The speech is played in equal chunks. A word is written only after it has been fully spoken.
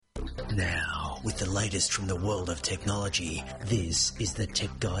Now, with the latest from the world of technology, this is the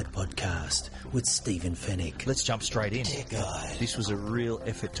Tech Guide Podcast with Stephen Fennick. Let's jump straight in. Tech Guide. This was a real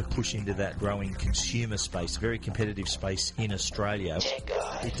effort to push into that growing consumer space, very competitive space in Australia. Tech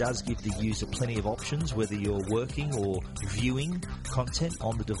Guide. It does give the user plenty of options, whether you're working or viewing content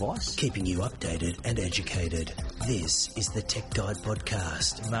on the device. Keeping you updated and educated. This is the Tech Guide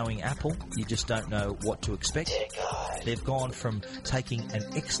Podcast. Knowing Apple, you just don't know what to expect. Tech Guide. They've gone from taking an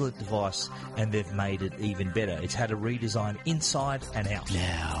excellent device and they've made it even better. It's had a redesign inside and out.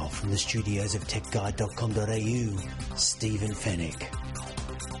 Now, from the studios of techguide.com.au, Stephen Fennick.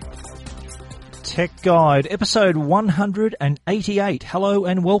 Tech Guide, episode 188. Hello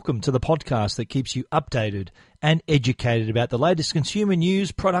and welcome to the podcast that keeps you updated and educated about the latest consumer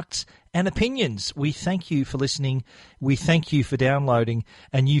news, products and opinions. We thank you for listening. We thank you for downloading.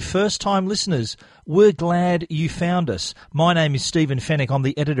 And you first-time listeners, we're glad you found us. My name is Stephen Fennick. I'm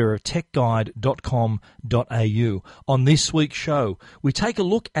the editor of techguide.com.au. On this week's show, we take a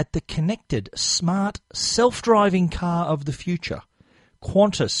look at the connected, smart, self-driving car of the future.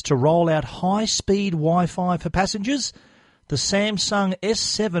 Qantas to roll out high-speed Wi-Fi for passengers. The Samsung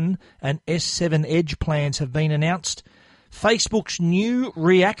S7 and S7 Edge plans have been announced. Facebook's new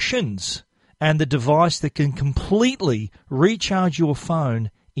reactions and the device that can completely recharge your phone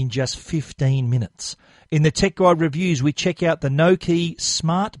in just 15 minutes. In the Tech Guide reviews, we check out the no-key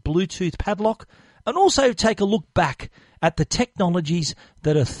smart Bluetooth padlock and also take a look back at the technologies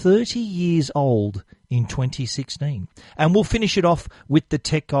that are 30 years old in 2016. And we'll finish it off with the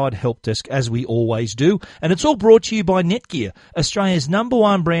Tech Guide Help Desk, as we always do. And it's all brought to you by Netgear, Australia's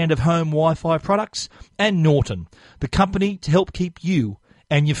 #1 brand of home Wi-Fi products, and Norton, the company to help keep you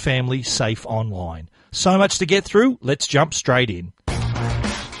and your family safe online. So much to get through. Let's jump straight in.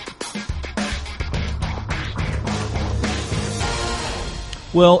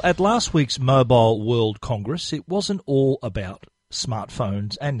 Well, at last week's Mobile World Congress, it wasn't all about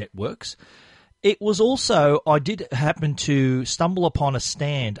smartphones and networks. It was also, I did happen to stumble upon a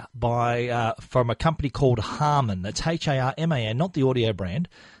stand from a company called Harman. That's Harman, not the audio brand.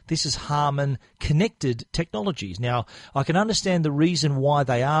 This is Harman Connected Technologies. Now, I can understand the reason why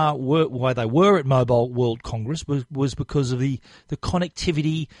they were at Mobile World Congress was because of the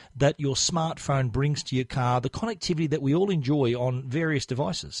connectivity that your smartphone brings to your car, the connectivity that we all enjoy on various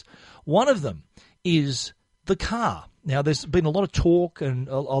devices. One of them is the car. Now, there's been a lot of talk and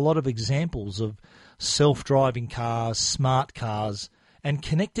a lot of examples of self-driving cars, smart cars, and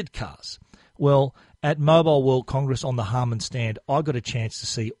connected cars. Well, at Mobile World Congress on the Harman stand, I got a chance to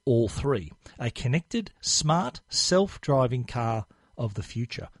see all three. A connected, smart, self-driving car of the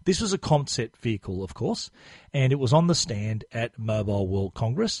future. This was a concept vehicle, of course, and it was on the stand at Mobile World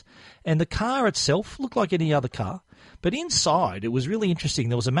Congress. And the car itself looked like any other car. But inside, it was really interesting.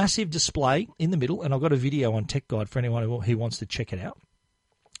 There was a massive display in the middle, and I've got a video on Tech Guide for anyone who wants to check it out.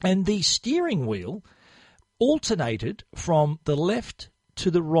 And the steering wheel alternated from the left to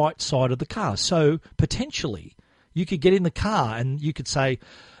the right side of the car. So potentially, you could get in the car and you could say,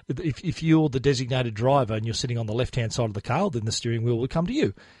 if you're the designated driver and you're sitting on the left-hand side of the car, then the steering wheel will come to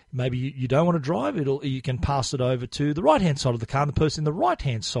you. Maybe you don't want to drive it, or you can pass it over to the right-hand side of the car, and the person in the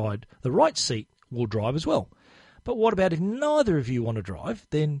right-hand side, the right seat, will drive as well. But what about if neither of you want to drive?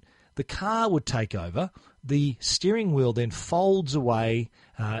 Then the car would take over. The steering wheel then folds away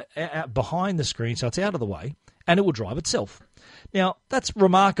behind the screen, so it's out of the way, and it will drive itself. Now, that's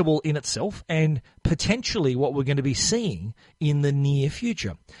remarkable in itself and potentially what we're going to be seeing in the near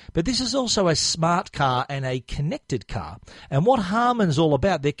future. But this is also a smart car and a connected car. And what Harman's all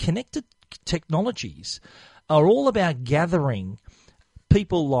about, their connected technologies are all about gathering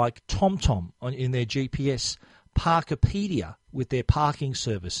people like TomTom in their GPS, Parkopedia with their parking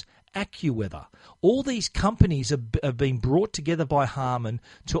service, AccuWeather. All these companies have been brought together by Harman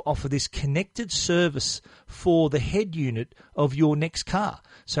to offer this connected service for the head unit of your next car.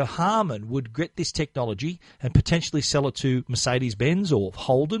 So Harman would get this technology and potentially sell it to Mercedes-Benz or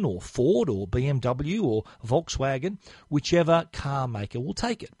Holden or Ford or BMW or Volkswagen, whichever car maker will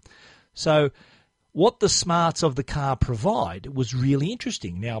take it. So what the smarts of the car provide was really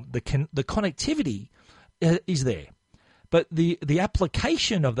interesting. Now, the connectivity is there. But the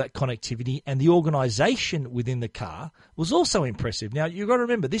application of that connectivity and the organisation within the car was also impressive. Now, you've got to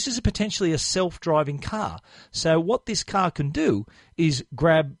remember, this is potentially a self-driving car. So what this car can do is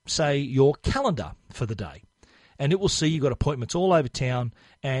grab, say, your calendar for the day. And it will see you've got appointments all over town.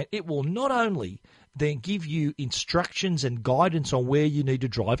 And it will not only then give you instructions and guidance on where you need to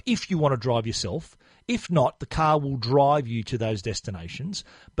drive, if you want to drive yourself. If not, the car will drive you to those destinations.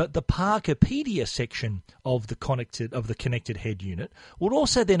 But the Parkopedia section of the connected head unit will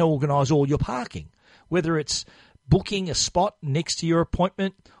also then organise all your parking, whether it's booking a spot next to your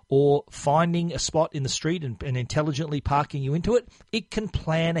appointment or finding a spot in the street and intelligently parking you into it. It can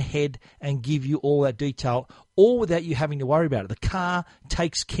plan ahead and give you all that detail, all without you having to worry about it. The car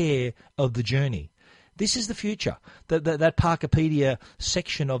takes care of the journey. This is the future. That Parkopedia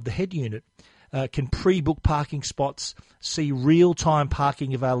section of the head unit can pre-book parking spots, see real-time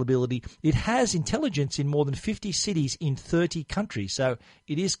parking availability. It has intelligence in more than 50 cities in 30 countries, so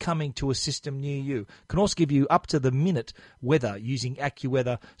it is coming to a system near you. It can also give you up-to-the-minute weather using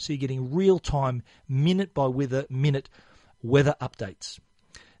AccuWeather, so you're getting real-time, minute-by-minute weather updates.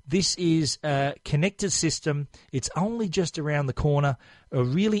 This is a connected system. It's only just around the corner. A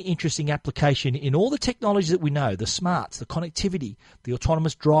really interesting application in all the technology that we know, the smarts, the connectivity, the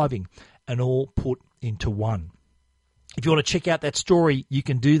autonomous driving, and all put into one. If you want to check out that story, you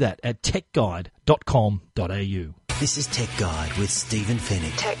can do that at techguide.com.au. This is Tech Guide with Stephen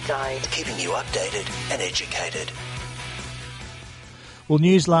Fennick. Tech Guide, keeping you updated and educated. Well,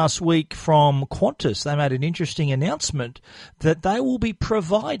 news last week from Qantas, they made an interesting announcement that they will be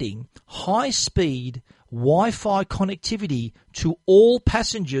providing high-speed Wi-Fi connectivity to all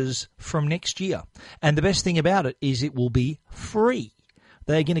passengers from next year. And the best thing about it is it will be free.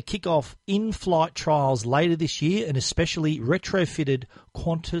 They're going to kick off in-flight trials later this year, and especially retrofitted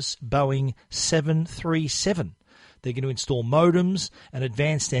Qantas Boeing 737. They're going to install modems and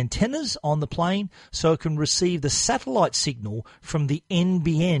advanced antennas on the plane so it can receive the satellite signal from the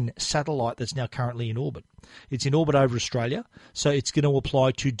NBN satellite that's now currently in orbit. It's in orbit over Australia, so it's going to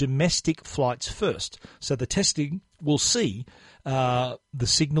apply to domestic flights first. So the testing will see the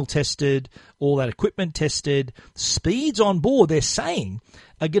signal tested, all that equipment tested. Speeds on board, they're saying,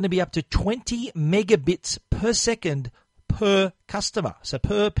 are going to be up to 20 megabits per second per customer. So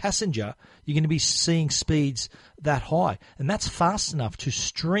per passenger, you're going to be seeing speeds that high. And that's fast enough to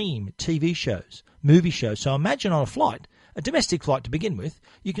stream TV shows, movie shows. So imagine on a flight, a domestic flight to begin with,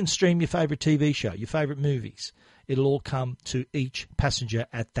 you can stream your favourite TV show, your favourite movies. It'll all come to each passenger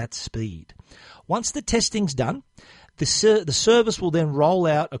at that speed. Once the testing's done, the service will then roll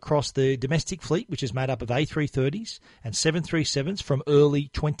out across the domestic fleet, which is made up of A330s and 737s from early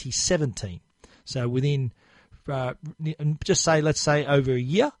 2017. So within, let's say over a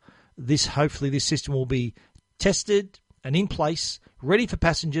year, hopefully this system will be tested and in place, ready for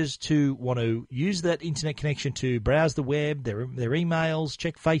passengers to want to use that internet connection to browse the web, their emails,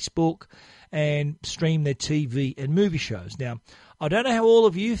 check Facebook, and stream their TV and movie shows. Now, I don't know how all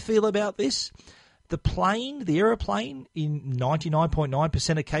of you feel about this. The aeroplane, in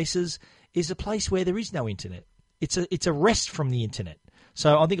 99.9% of cases, is a place where there is no internet. It's a rest from the internet.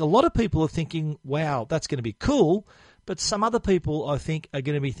 So I think a lot of people are thinking, wow, that's going to be cool. But some other people, I think, are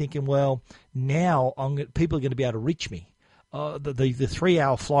going to be thinking, well, now people are going to be able to reach me. The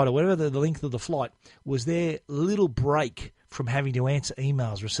 3-hour flight or whatever the length of the flight was their little break from having to answer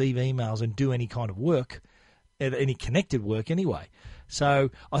emails, receive emails, and do any kind of work, any connected work anyway. So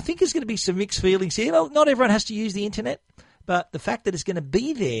I think there's going to be some mixed feelings here. Well, not everyone has to use the internet, but the fact that it's going to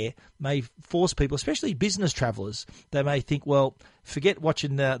be there may force people, especially business travellers, they may think, well, forget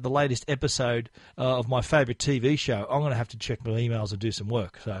watching the latest episode of my favourite TV show. I'm going to have to check my emails and do some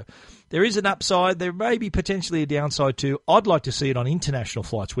work. So there is an upside. There may be potentially a downside too. I'd like to see it on international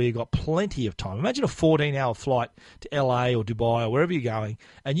flights where you've got plenty of time. Imagine a 14-hour flight to LA or Dubai or wherever you're going,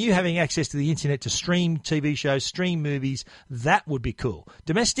 and you having access to the internet to stream TV shows, stream movies. That would be cool.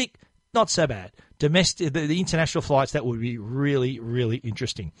 Domestic, not so bad. Domestic, the international flights, that would be really, really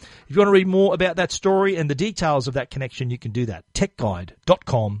interesting. If you want to read more about that story and the details of that connection, you can do that.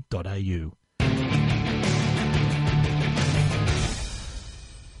 techguide.com.au.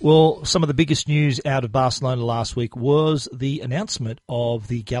 Well, some of the biggest news out of Barcelona last week was the announcement of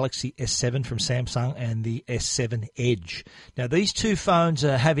the Galaxy S7 from Samsung and the S7 Edge. Now, these two phones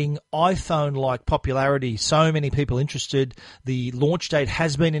are having iPhone-like popularity. So many people interested. The launch date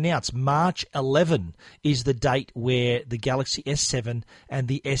has been announced. March 11 is the date where the Galaxy S7 and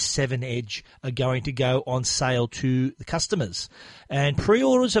the S7 Edge are going to go on sale to the customers. And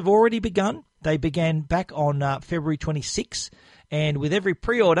pre-orders have already begun. They began back on February 26th. And with every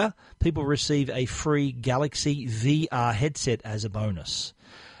pre-order, people receive a free Galaxy VR headset as a bonus.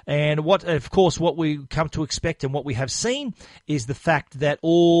 And what we come to expect and what we have seen is the fact that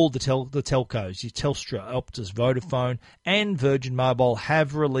all the telcos, Telstra, Optus, Vodafone, and Virgin Mobile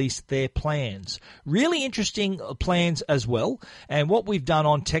have released their plans. Really interesting plans as well. And what we've done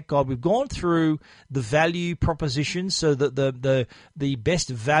on Tech Guide, we've gone through the value propositions, so that the best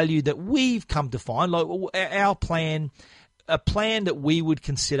value that we've come to find, like our plan. A plan that we would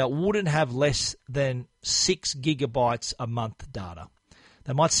consider wouldn't have less than 6 gigabytes a month data.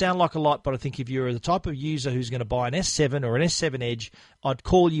 That might sound like a lot, but I think if you're the type of user who's going to buy an S7 or an S7 Edge, I'd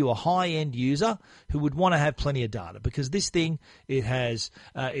call you a high-end user who would want to have plenty of data, because this thing, it has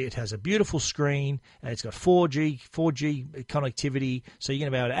a beautiful screen, and it's got 4G connectivity, so you're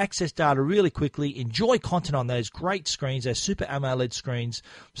going to be able to access data really quickly, enjoy content on those great screens, those Super AMOLED screens.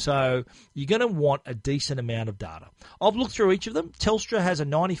 So you're going to want a decent amount of data. I've looked through each of them. Telstra has a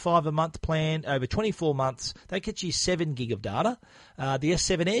 $95 a month plan over 24 months. That gets you 7 gig of data. The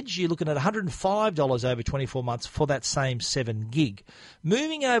S7 Edge, you're looking at $105 over 24 months for that same 7 gig.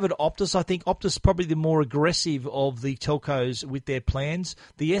 Moving over to Optus, I think Optus is probably the more aggressive of the telcos with their plans.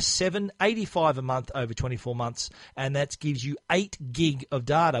 The S7, $85 a month over 24 months, and that gives you 8 gig of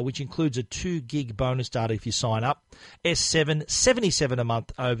data, which includes a 2 gig bonus data if you sign up. S7, $77 a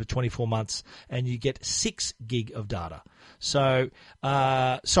month over 24 months, and you get 6 gig of data. So,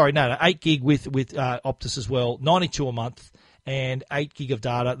 8 gig with Optus as well, $92 a month. And 8 gig of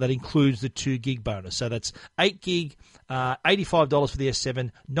data that includes the 2 gig bonus. So that's 8 gig, $85 for the S7,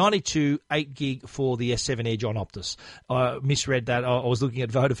 $92, 8 gig for the S7 Edge on Optus. Misread that. I was looking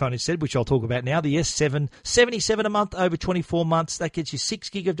at Vodafone instead, which I'll talk about now. The S7, $77 a month over 24 months. That gets you 6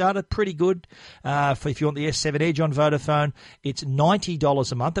 gig of data. Pretty good. If you want the S7 Edge on Vodafone, it's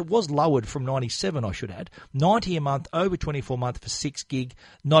 $90 a month. It was lowered from $97, I should add. $90 a month over 24 months for 6 gig.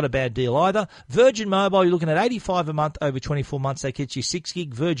 Not a bad deal either. Virgin Mobile, you're looking at $85 a month over 24 months. That gets you 6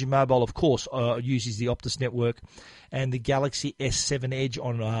 gig. Virgin Mobile, of course, uses the Optus network. And the Galaxy S7 Edge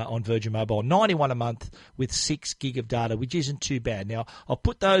on Virgin Mobile, $91 a month with 6 gig of data, which isn't too bad. Now, I'll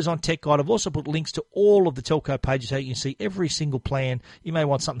put those on Tech Guide. I've also put links to all of the telco pages so you can see every single plan. You may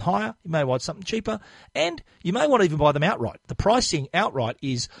want something higher, you may want something cheaper, and you may want to even buy them outright. The pricing outright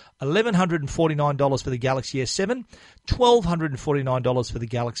is $1,149 for the Galaxy S7, $1,249 for the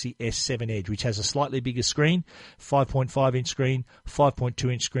Galaxy S7 Edge, which has a slightly bigger screen, 5.5-inch screen,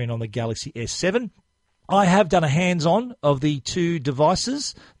 5.2-inch screen on the Galaxy S7. I have done a hands-on of the two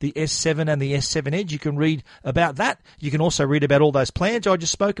devices, the S7 and the S7 Edge. You can read about that. You can also read about all those plans I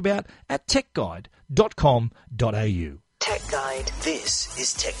just spoke about at techguide.com.au. Tech Guide. This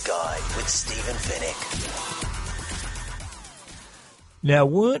is Tech Guide with Stephen Fennick. Now,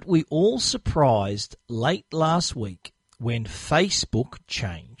 weren't we all surprised late last week when Facebook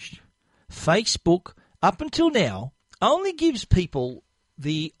changed? Facebook, up until now, only gives people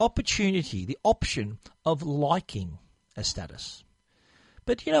the opportunity, the option of liking a status.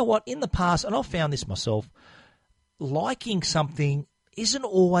 But you know what? In the past, and I've found this myself, liking something isn't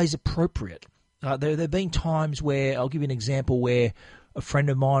always appropriate. There have been times where, I'll give you an example, where a friend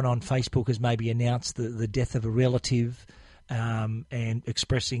of mine on Facebook has maybe announced the death of a relative and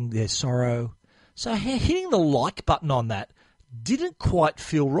expressing their sorrow. So hitting the like button on that didn't quite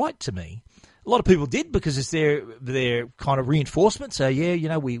feel right to me. A lot of people did because it's their kind of reinforcement. So, yeah, you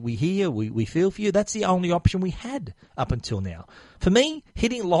know, we hear, we feel for you. That's the only option we had up until now. For me,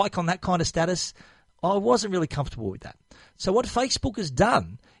 hitting like on that kind of status, I wasn't really comfortable with that. So what Facebook has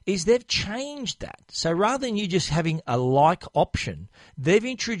done is they've changed that. So rather than you just having a like option, they've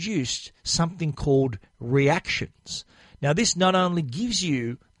introduced something called reactions. Now, this not only gives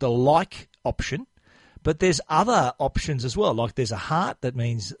you the like option, but there's other options as well. Like there's a heart that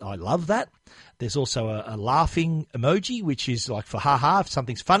means I love that. There's also a laughing emoji, which is like for ha-ha, if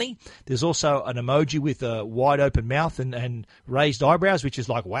something's funny. There's also an emoji with a wide open mouth and raised eyebrows, which is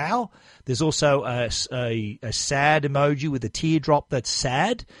like wow. There's also a sad emoji with a teardrop that's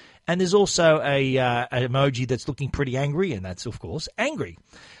sad. And there's also an emoji that's looking pretty angry, and that's, of course, angry.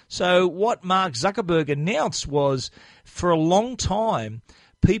 So what Mark Zuckerberg announced was for a long time,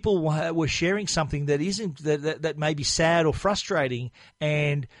 people were sharing something that isn't that may be sad or frustrating,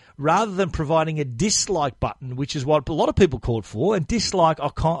 and rather than providing a dislike button, which is what a lot of people called for, and dislike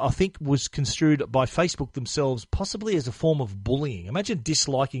I think was construed by Facebook themselves possibly as a form of bullying. Imagine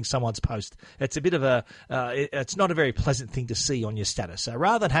disliking someone's post. It's a bit of it's not a very pleasant thing to see on your status. So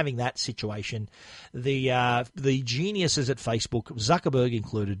rather than having that situation, the geniuses at Facebook, Zuckerberg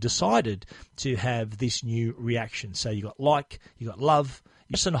included, decided to have this new reaction. So you got like, you got love.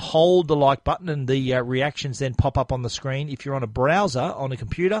 You just hold the like button and the reactions then pop up on the screen. If you're on a browser on a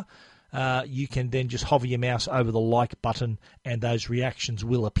computer, you can then just hover your mouse over the like button and those reactions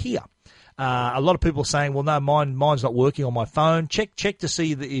will appear. A lot of people are saying, well, no, mine's not working on my phone. Check to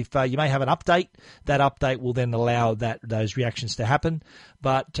see if you may have an update. That update will then allow those reactions to happen.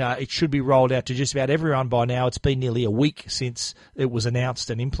 But it should be rolled out to just about everyone by now. It's been nearly a week since it was announced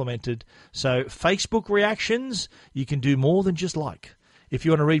and implemented. So Facebook reactions, you can do more than just like. If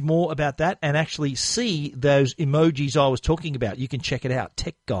you want to read more about that and actually see those emojis I was talking about, you can check it out,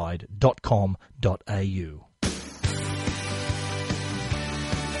 techguide.com.au.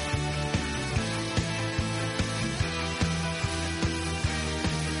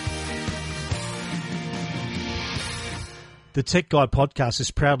 The Tech Guide podcast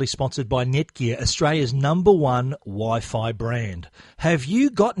is proudly sponsored by Netgear, Australia's #1 Wi-Fi brand. Have you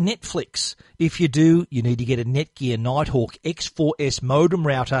got Netflix? If you do, you need to get a Netgear Nighthawk X4S modem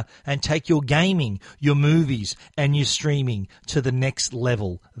router and take your gaming, your movies, and your streaming to the next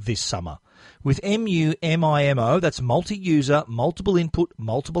level this summer. With MU-MIMO, that's multi-user, multiple input,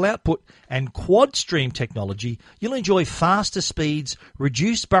 multiple output, and quad stream technology, you'll enjoy faster speeds,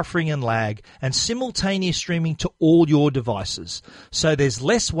 reduced buffering and lag, and simultaneous streaming to all your devices. So there's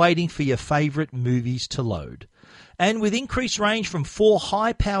less waiting for your favourite movies to load. And with increased range from 4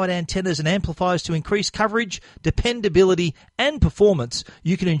 high-powered antennas and amplifiers to increase coverage, dependability, and performance,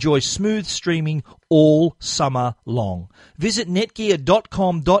 you can enjoy smooth streaming all summer long. Visit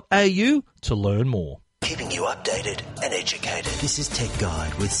netgear.com.au to learn more. Keeping you updated and educated. This is Tech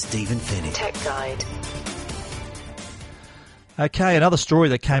Guide with Stephen Fennick. Tech Guide. Okay, another story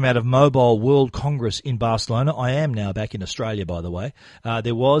that came out of Mobile World Congress in Barcelona. I am now back in Australia, by the way.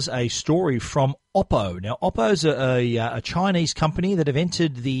 There was a story from Oppo. Now, Oppo's a Chinese company that have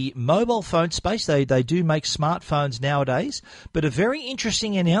entered the mobile phone space. They do make smartphones nowadays. But a very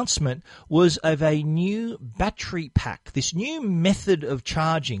interesting announcement was of a new battery pack, this new method of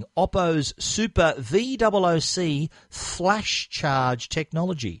charging, Oppo's Super VOOC flash charge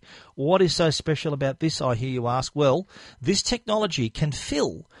technology. What is so special about this, I hear you ask? Well, this technology can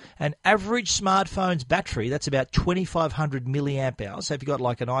fill an average smartphone's battery. That's about 2,500 milliamp hours. So if you've got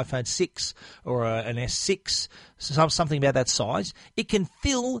like an iPhone 6 or an S6, something about that size, it can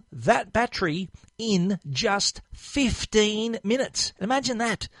fill that battery in just 15 minutes. Imagine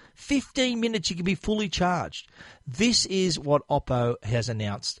that. 15 minutes you can be fully charged. This is what Oppo has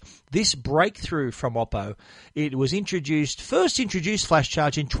announced. This breakthrough from Oppo, it was first introduced flash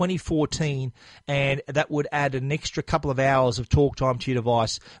charge in 2014, and that would add an extra couple of hours of talk time to your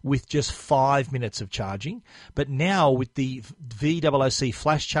device with just 5 minutes of charging. But now with the VOOC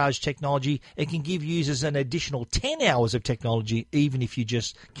flash charge technology, it can give users an additional 10 hours of technology, even if you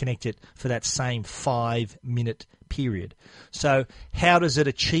just connect it for that same 5-minute period. So how does it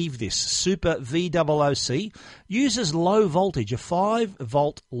achieve this? Super VOOC uses low voltage, a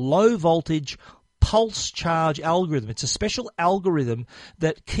 5-volt low voltage pulse charge algorithm. It's a special algorithm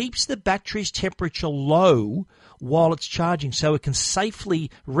that keeps the battery's temperature low while it's charging, so it can safely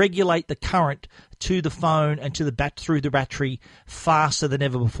regulate the current to the phone and to through the battery faster than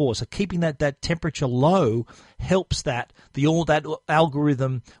ever before. So keeping that temperature low helps that. That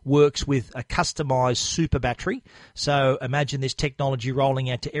algorithm works with a customized super battery. So imagine this technology rolling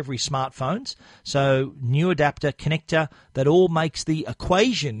out to every smartphones. So new adapter, connector, that all makes the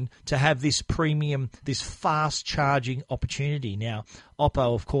equation to have this premium, this fast charging opportunity. Now,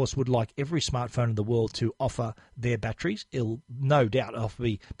 Oppo, of course, would like every smartphone in the world to offer their batteries. It'll no doubt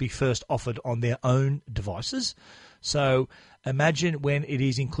be first offered on their own devices. So imagine when it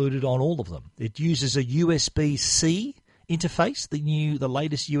is included on all of them. It uses a USB-C interface, the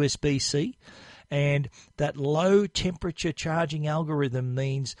latest USB-C. And that low temperature charging algorithm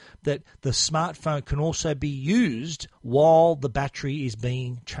means that the smartphone can also be used while the battery is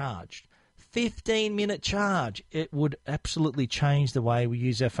being charged. 15-minute charge. It would absolutely change the way we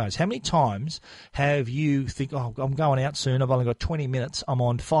use our phones. How many times have you think, oh, I'm going out soon, I've only got 20 minutes, I'm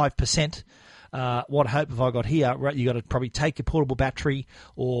on 5%. What hope have I got here? Right, you got to probably take your portable battery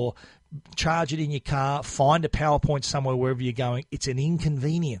or charge it in your car, find a power point somewhere wherever you're going. It's an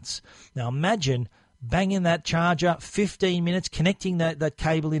inconvenience. Now imagine bang in that charger, 15 minutes, connecting that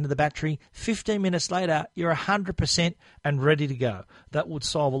cable into the battery. 15 minutes later, you're 100% and ready to go. That would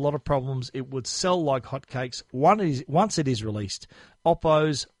solve a lot of problems. It would sell like hotcakes once it is released.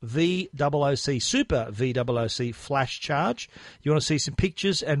 Oppo's VOOC, Super VOOC Flash Charge. You want to see some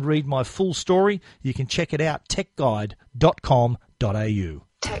pictures and read my full story? You can check it out, techguide.com.au.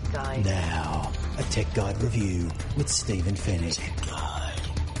 Tech Guide. Now, a Tech Guide review with Stephen Fennick.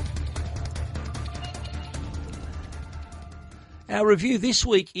 Our review this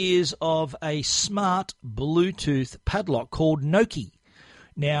week is of a smart Bluetooth padlock called Noki.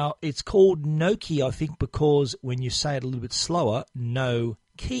 Now, it's called Noki, I think, because when you say it a little bit slower, no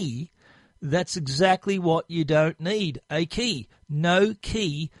key, that's exactly what you don't need, a key. No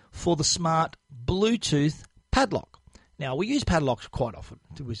key for the smart Bluetooth padlock. Now, we use padlocks quite often.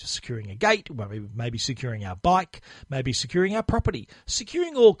 We're securing a gate, maybe securing our bike, maybe securing our property,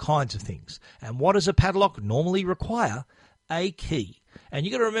 securing all kinds of things. And what does a padlock normally require? A key. And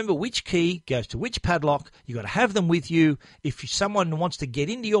you've got to remember which key goes to which padlock. You've got to have them with you. If someone wants to get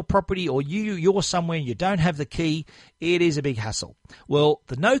into your property or you're somewhere and you don't have the key, it is a big hassle. Well,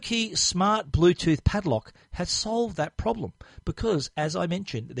 the Noki Smart Bluetooth Padlock has solved that problem because, as I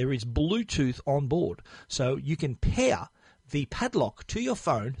mentioned, there is Bluetooth on board. So you can pair the padlock to your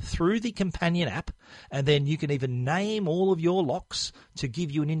phone through the companion app, and then you can even name all of your locks to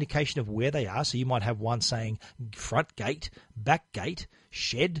give you an indication of where they are. So you might have one saying front gate, back gate,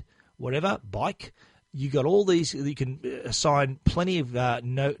 shed, whatever, bike. You got all these. You can assign plenty of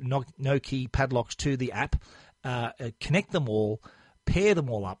no key padlocks to the app, connect them all, pair them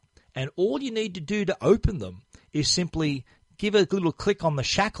all up, and all you need to do to open them is simply give a little click on the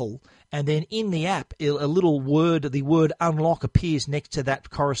shackle, and then in the app, the word unlock appears next to that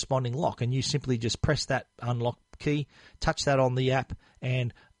corresponding lock, and you simply just press that unlock key, touch that on the app,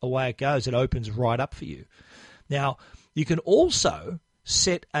 and away it goes. It opens right up for you. Now, you can also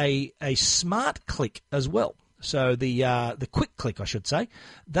set a smart click as well. So the quick click, I should say,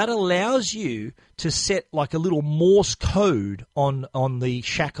 that allows you to set like a little Morse code on the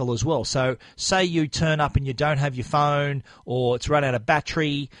shackle as well. So say you turn up and you don't have your phone or it's run out of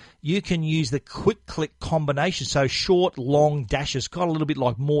battery, you can use the quick click combination. So short, long dashes, kind of a little bit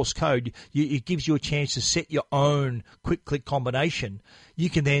like Morse code. It gives you a chance to set your own quick click combination.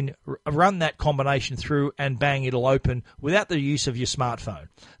 You can then run that combination through and bang, it'll open without the use of your smartphone.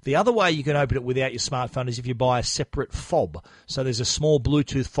 The other way you can open it without your smartphone is if you buy a separate fob. So there's a small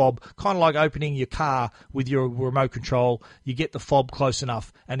Bluetooth fob, kind of like opening your car with your remote control. You get the fob close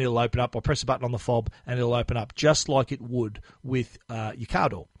enough and it'll open up, or press a button on the fob and it'll open up just like it would with your car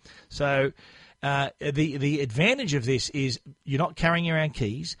door. So the advantage of this is you're not carrying around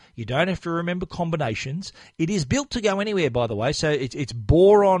keys. You don't have to remember combinations. It is built to go anywhere, by the way. So it's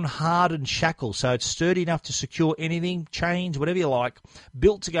boron hardened shackle. So it's sturdy enough to secure anything, chains, whatever you like.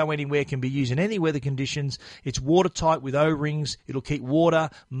 Built to go anywhere, can be used in any weather conditions. It's watertight with O-rings. It'll keep water,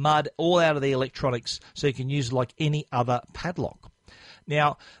 mud, all out of the electronics. So you can use it like any other padlock.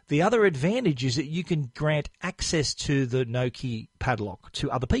 Now, the other advantage is that you can grant access to the Noki padlock to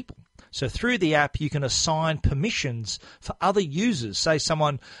other people. So through the app, you can assign permissions for other users. Say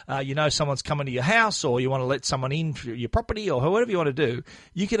someone, someone's coming to your house, or you want to let someone in for your property, or whatever you want to do.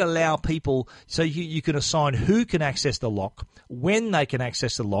 You can allow people, so you can assign who can access the lock, when they can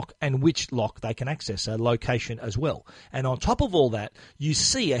access the lock, and which lock they can access, so location as well. And on top of all that, you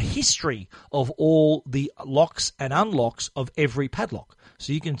see a history of all the locks and unlocks of every padlock.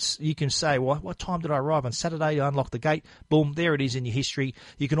 So you can say, well, what time did I arrive on Saturday? I unlocked the gate. Boom, there it is in your history.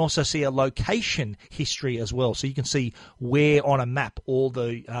 You can also see a location history as well. So you can see where on a map all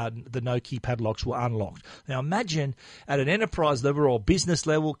the Noki padlocks were unlocked. Now imagine at an enterprise level or business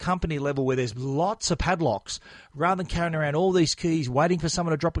level, company level, where there's lots of padlocks, rather than carrying around all these keys, waiting for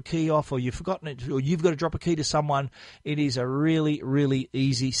someone to drop a key off, or you've forgotten it, or you've got to drop a key to someone. It is a really, really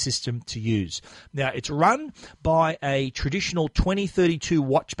easy system to use. Now, it's run by a traditional 2032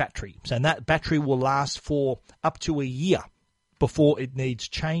 watch battery. So that battery will last for up to a year before it needs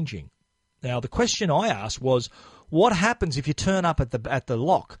changing. Now, the question I asked was, what happens if you turn up at the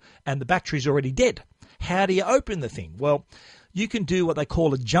lock and the battery's already dead? How do you open the thing? Well, you can do what they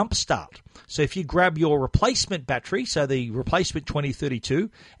call a jump start. So if you grab your replacement battery, so the replacement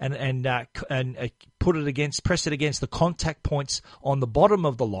 2032, and press it against the contact points on the bottom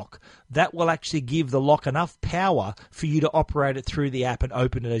of the lock, that will actually give the lock enough power for you to operate it through the app and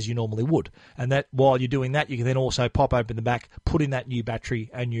open it as you normally would. And that while you're doing that, you can then also pop open the back, put in that new battery,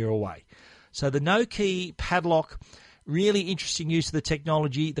 and you're away. So the Noki padlock Really interesting use of the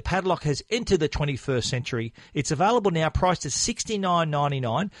technology. The padlock has entered the 21st century. It's available now, priced at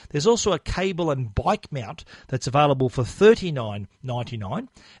 $69.99. There's also a cable and bike mount that's available for $39.99.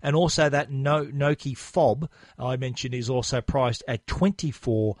 And also that Noki fob I mentioned is also priced at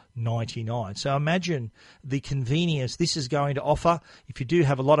 $24.99. So imagine the convenience this is going to offer. If you do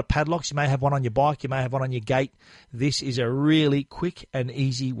have a lot of padlocks, you may have one on your bike, you may have one on your gate. This is a really quick and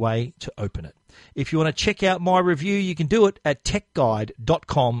easy way to open it. If you want to check out my review, you can do it at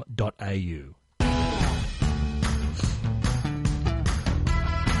techguide.com.au.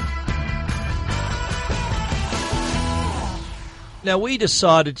 Now, we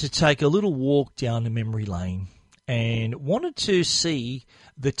decided to take a little walk down the memory lane and wanted to see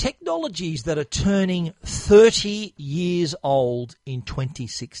the technologies that are turning 30 years old in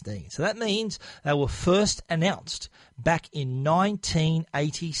 2016. So that means they were first announced back in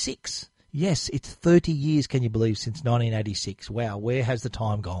 1986. Yes, it's 30 years, can you believe, since 1986. Wow, where has the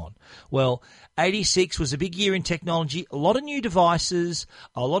time gone? Well, 86 was a big year in technology, a lot of new devices,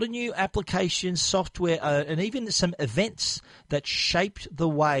 a lot of new applications, software, and even some events that shaped the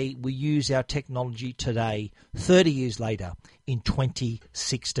way we use our technology today, 30 years later, in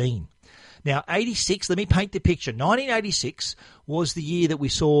 2016. Now, 86, let me paint the picture. 1986 was the year that we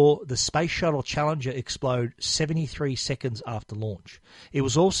saw the Space Shuttle Challenger explode 73 seconds after launch. It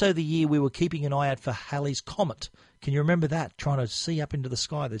was also the year we were keeping an eye out for Halley's Comet. Can you remember that? Trying to see up into the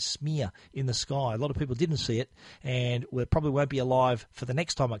sky, the smear in the sky. A lot of people didn't see it, and we probably won't be alive for the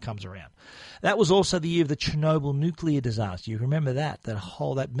next time it comes around. That was also the year of the Chernobyl nuclear disaster. You remember that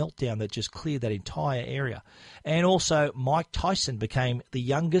meltdown that just cleared that entire area. And also, Mike Tyson became the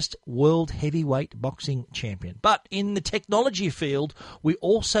youngest world heavyweight boxing champion. But in the technology field, we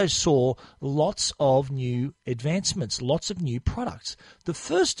also saw lots of new advancements, lots of new products. The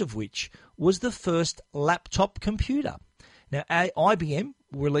first of which was the first laptop computer. Now, IBM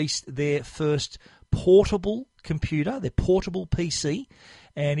released their first portable computer, their portable PC,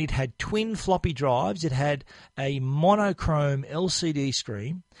 and it had twin floppy drives. It had a monochrome LCD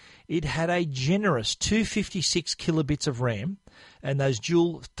screen. It had a generous 256 kilobits of RAM and those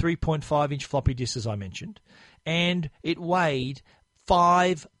dual 3.5-inch floppy disks, as I mentioned. And it weighed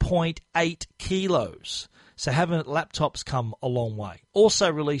 5.8 kilos. So having laptops come a long way.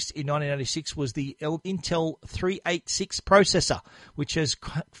 Also released in 1986 was the Intel 386 processor, which has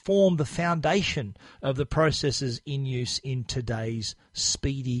formed the foundation of the processors in use in today's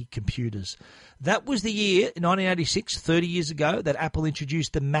speedy computers. That was the year, 1986, 30 years ago, that Apple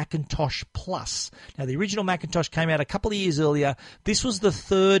introduced the Macintosh Plus. Now, the original Macintosh came out a couple of years earlier. This was the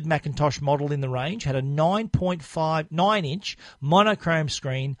third Macintosh model in the range, had a 9.59-inch monochrome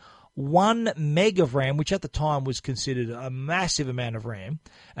screen, 1 meg of RAM, which at the time was considered a massive amount of RAM,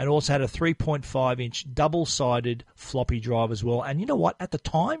 and also had a 3.5-inch double-sided floppy drive as well. And you know what? At the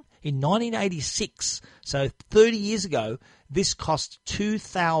time, in 1986, so 30 years ago, this cost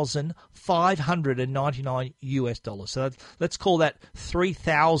 $2,599 US. So let's call that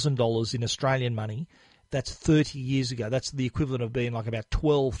 $3,000 in Australian money. That's 30 years ago. That's the equivalent of being like about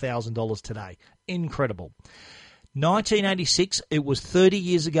 $12,000 today. Incredible. 1986, it was 30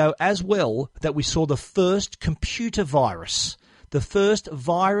 years ago as well that we saw the first computer virus. The first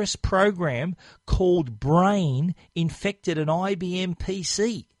virus program called Brain infected an IBM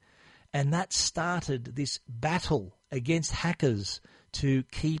PC. And that started this battle against hackers to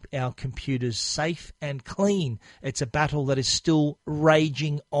keep our computers safe and clean. It's a battle that is still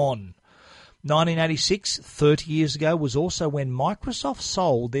raging on. 1986, 30 years ago, was also when Microsoft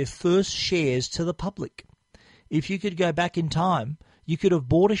sold their first shares to the public. If you could go back in time, you could have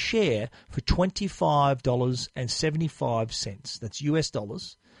bought a share for $25.75. That's US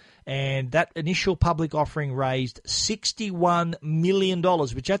dollars. And that initial public offering raised $61 million,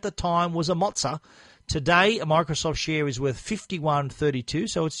 which at the time was a mozza. Today, a Microsoft share is worth $51.32,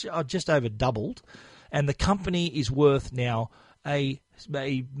 so it's just over doubled. And the company is worth now a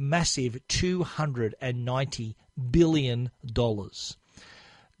massive $290 billion.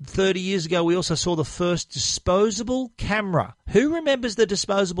 30 years ago, we also saw the first disposable camera. Who remembers the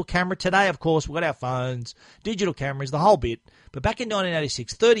disposable camera? Today, of course, we've got our phones, digital cameras, the whole bit. But back in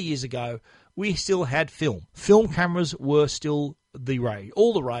 1986, 30 years ago, we still had film. Film cameras were still the rage,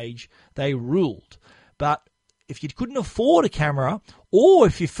 all the rage. They ruled. But if you couldn't afford a camera, or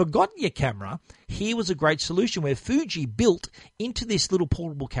if you forgot your camera, here was a great solution where Fuji built into this little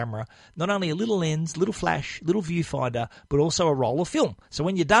portable camera not only a little lens, little flash, little viewfinder, but also a roll of film. So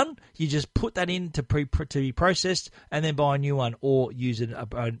when you're done, you just put that in to be processed and then buy a new one or use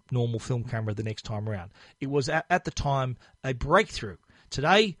a normal film camera the next time around. It was at the time a breakthrough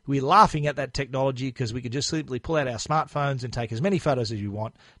Today, we're laughing at that technology because we could just simply pull out our smartphones and take as many photos as you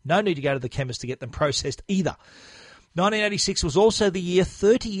want. No need to go to the chemist to get them processed either. 1986 was also the year,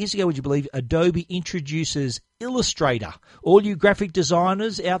 30 years ago, would you believe, Adobe introduces Illustrator. All you graphic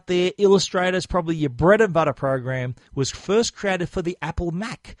designers out there, Illustrator is probably your bread and butter program, was first created for the Apple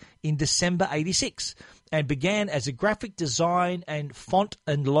Mac in December 86 and began as a graphic design and font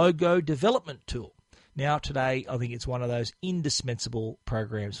and logo development tool. Now, today, I think it's one of those indispensable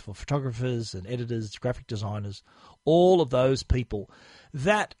programs for photographers and editors, graphic designers, all of those people.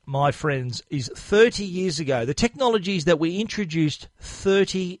 That, my friends, is 30 years ago. The technologies that we introduced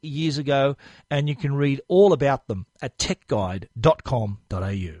 30 years ago, and you can read all about them at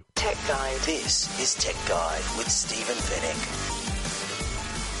techguide.com.au. Tech Guide. This is Tech Guide with Stephen Fennick.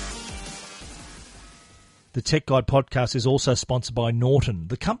 The Tech Guide podcast is also sponsored by Norton,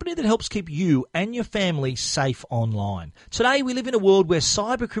 the company that helps keep you and your family safe online. Today, we live in a world where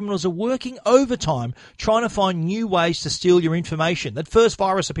cyber criminals are working overtime trying to find new ways to steal your information. That first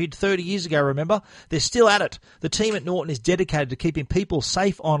virus appeared 30 years ago, remember? They're still at it. The team at Norton is dedicated to keeping people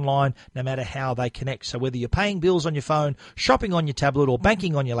safe online no matter how they connect. So whether you're paying bills on your phone, shopping on your tablet, or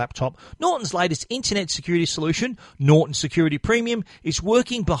banking on your laptop, Norton's latest internet security solution, Norton Security Premium, is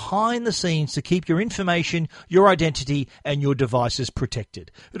working behind the scenes to keep your information, your identity, and your devices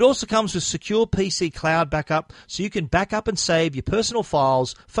protected. It also comes with secure PC cloud backup, so you can back up and save your personal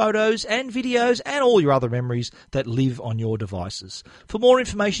files, photos, and videos, and all your other memories that live on your devices. For more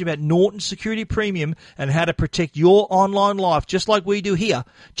information about Norton Security Premium and how to protect your online life, just like we do here,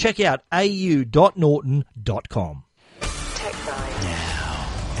 check out au.norton.com. Tech Guide. Now,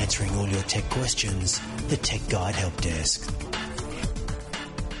 answering all your tech questions, the Tech Guide Help Desk.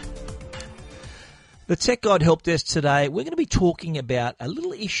 The Tech Guide Help Desk today, we're going to be talking about a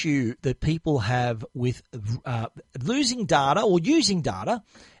little issue that people have with losing data or using data,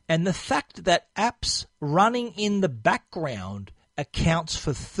 and the fact that apps running in the background accounts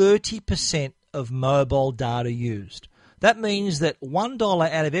for 30% of mobile data used. That means that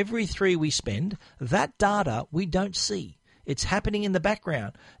 $1 out of every 3 we spend, that data we don't see. It's happening in the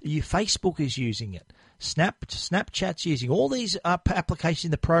background. Facebook is using it. Snapchat's using all these applications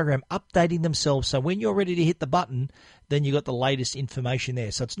in the program, updating themselves. So when you're ready to hit the button, then you got the latest information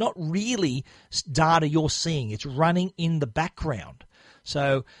there. So it's not really data you're seeing. It's running in the background.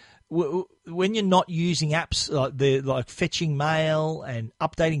 So when you're not using apps like fetching mail and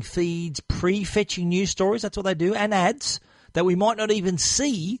updating feeds, pre-fetching news stories, that's what they do, and ads that we might not even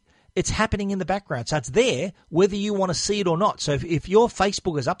see, it's happening in the background. So it's there whether you want to see it or not. So if your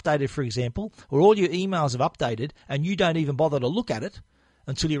Facebook is updated, for example, or all your emails have updated and you don't even bother to look at it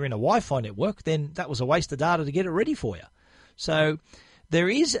until you're in a Wi-Fi network, then that was a waste of data to get it ready for you. So there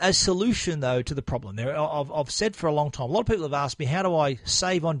is a solution, though, to the problem. I've said for a long time, a lot of people have asked me, how do I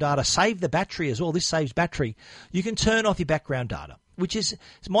save on data, save the battery as well? This saves battery. You can turn off your background data, which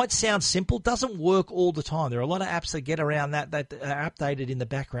might sound simple, doesn't work all the time. There are a lot of apps that get around that are updated in the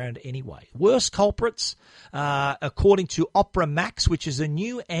background anyway. Worst culprits, according to Opera Max, which is a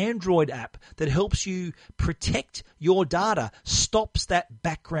new Android app that helps you protect your data, stops that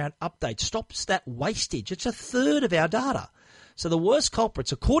background update, stops that wastage. It's a third of our data. So the worst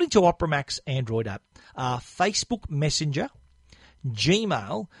culprits, according to Opera Max Android app, are Facebook Messenger,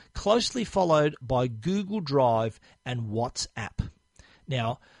 Gmail, closely followed by Google Drive and WhatsApp.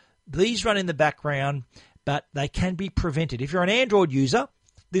 Now, these run in the background, but they can be prevented. If you're an Android user,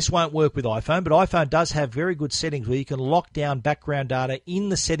 this won't work with iPhone, but iPhone does have very good settings where you can lock down background data in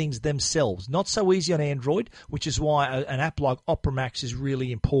the settings themselves. Not so easy on Android, which is why an app like Opera Max is really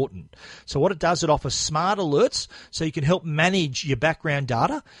important. So what it does, it offers smart alerts so you can help manage your background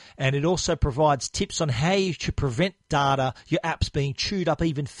data, and it also provides tips on how you should prevent data, your apps being chewed up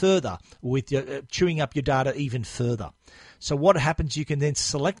even further, with chewing up your data even further. So what happens, you can then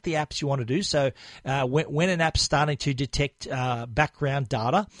select the apps you want to do. So when an app's starting to detect background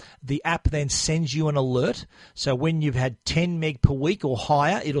data, the app then sends you an alert. So when you've had 10 meg per week or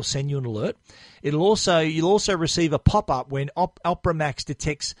higher, it'll send you an alert. You'll also receive a pop-up when Opera Max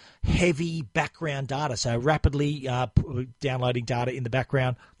detects heavy background data, so rapidly downloading data in the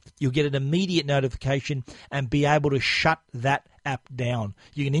background. You'll get an immediate notification and be able to shut that app down.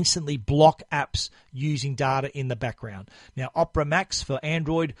 You can instantly block apps using data in the background. Now, Opera Max for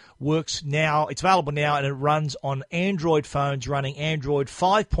Android works now. It's available now, and it runs on Android phones running Android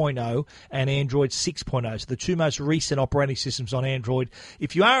 5.0 and Android 6.0, so the two most recent operating systems on Android.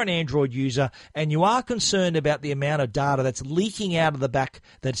 If you are an Android user and you are concerned about the amount of data that's leaking out of the back,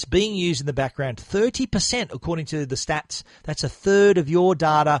 that's being used in the background, 30% according to the stats, that's a third of your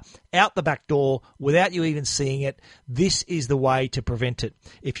data out the back door without you even seeing it. This is the way way to prevent it.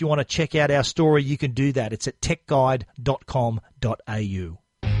 If you want to check out our story, you can do that. It's at techguide.com.au.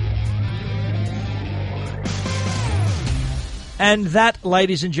 And that,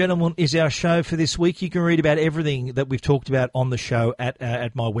 ladies and gentlemen, is our show for this week. You can read about everything that we've talked about on the show at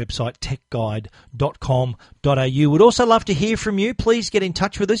my website, techguide.com.au. We'd also love to hear from you. Please get in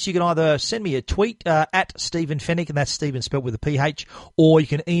touch with us. You can either send me a tweet at Stephen Fennick, and that's Stephen spelled with a PH, or you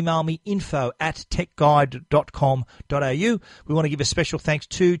can email me info@techguide.com.au. We want to give a special thanks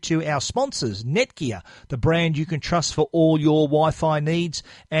to our sponsors, Netgear, the brand you can trust for all your Wi-Fi needs,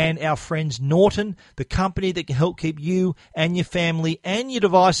 and our friends Norton, the company that can help keep you and your family and your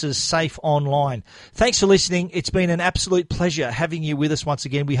devices safe online. Thanks for listening. It's been an absolute pleasure having you with us once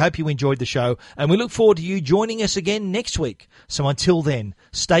again. We hope you enjoyed the show, and we look forward to you joining us again next week. So until then,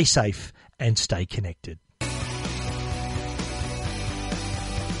 stay safe and stay connected.